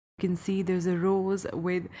You can see there's a rose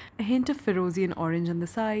with a hint of Ferozi and orange on the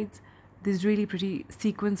sides. There's really pretty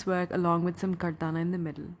sequence work along with some kardana in the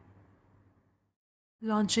middle.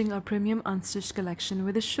 Launching our premium unstitched collection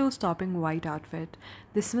with a show-stopping white outfit.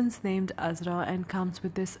 This one's named Azra and comes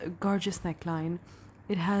with this gorgeous neckline.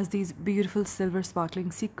 It has these beautiful silver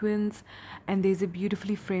sparkling sequins and there's a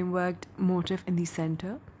beautifully frameworked motif in the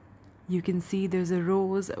center. You can see there's a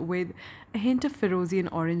rose with a hint of Ferozi and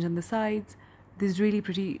orange on the sides. There's really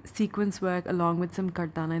pretty sequence work along with some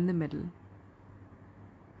kardana in the middle.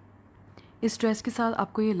 इस dress के साथ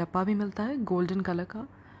आपको ये लप्पा भी मिलता है golden colour का.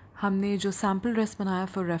 हमने जो सैम्पल ड्रेस बनाया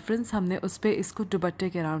फॉर रेफरेंस हमने उस पर इसको दुपट्टे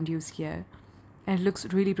के अराउंड यूज़ किया है. And it looks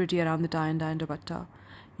really pretty around the tie and die dupatta.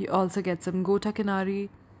 You also get some gota kinari.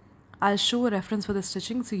 I'll show a reference for the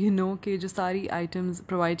stitching so you know कि जो सारी items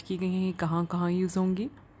provide की गई हैं कहाँ use होंगी.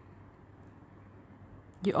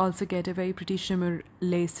 You also get a very pretty shimmer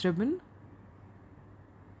lace ribbon.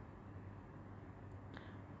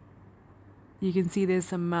 You can see there's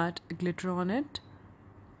some matte glitter on it.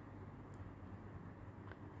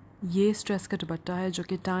 ये इस ड्रेस का दुपट्टा है जो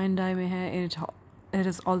कि tie and dye में है and it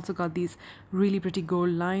has also got these really pretty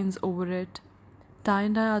gold lines over it. Tie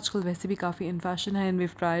and dye आजकल वैसे भी काफ़ी in fashion है and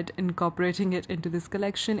we've tried incorporating it into this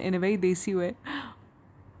collection in a very desi way.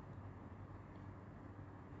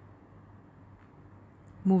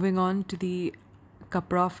 Moving on to the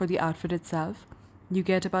kapra for the outfit itself. You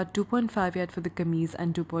get about 2.5 yard for the kameez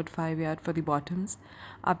and 2.5 yard for the bottoms.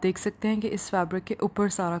 आप देख सकते हैं कि इस fabric के ऊपर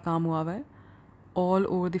सारा काम हुआ हुआ है. All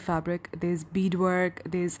over the fabric there's beadwork,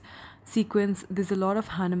 there's sequins, there's a lot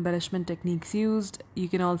of hand embellishment techniques used. You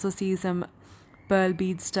can also see some pearl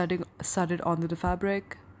beads studded onto the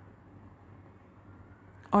fabric.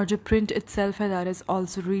 और जो print itself है that is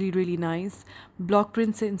also really nice. Block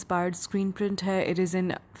print से inspired screen print है. It is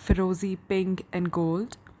in Ferozi, pink and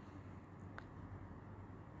gold.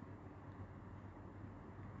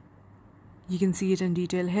 You can see it in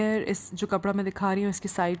detail here. इस जो कपड़ा मैं दिखा रही हूँ इसके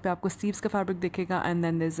साइड पे आपको sleeves का fabric दिखेगा and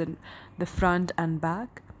then there's the front and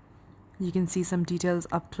back. You can see some details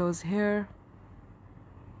up close here.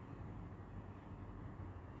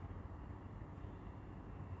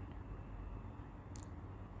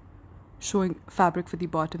 Showing fabric for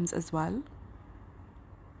the bottoms as well.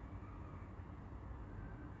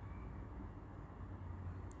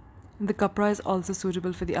 The kapra is also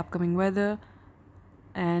suitable for the upcoming weather.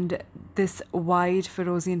 And this white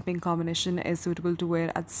Ferozi and pink combination is suitable to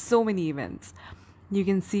wear at so many events. You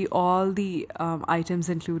can see all the items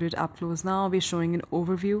included up close now. We're showing an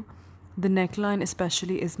overview. The neckline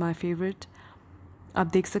especially is my favorite.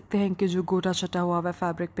 आप देख सकते हैं कि जो गोटा छटा हुआ है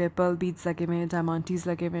fabric पे pearl beads लगे हुए हैं, diamantes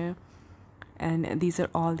लगे हुए हैं. And these are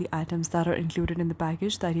all the items that are included in the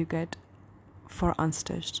package that you get for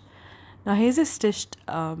Unstitched. Now here's a stitched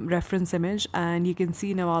reference image and you can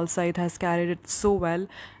see Nawal Said has carried it so well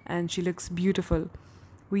and she looks beautiful.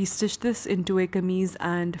 We stitched this into a kameez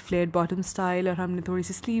and flared bottom style और हमने थोड़ी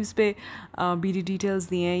सी sleeves पे beady details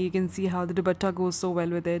दिए हैं. You can see how the dupatta goes so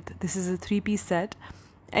well with it. This is a 3-piece set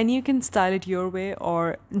and you can style it your way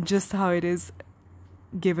or just how it is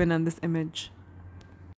given on this image.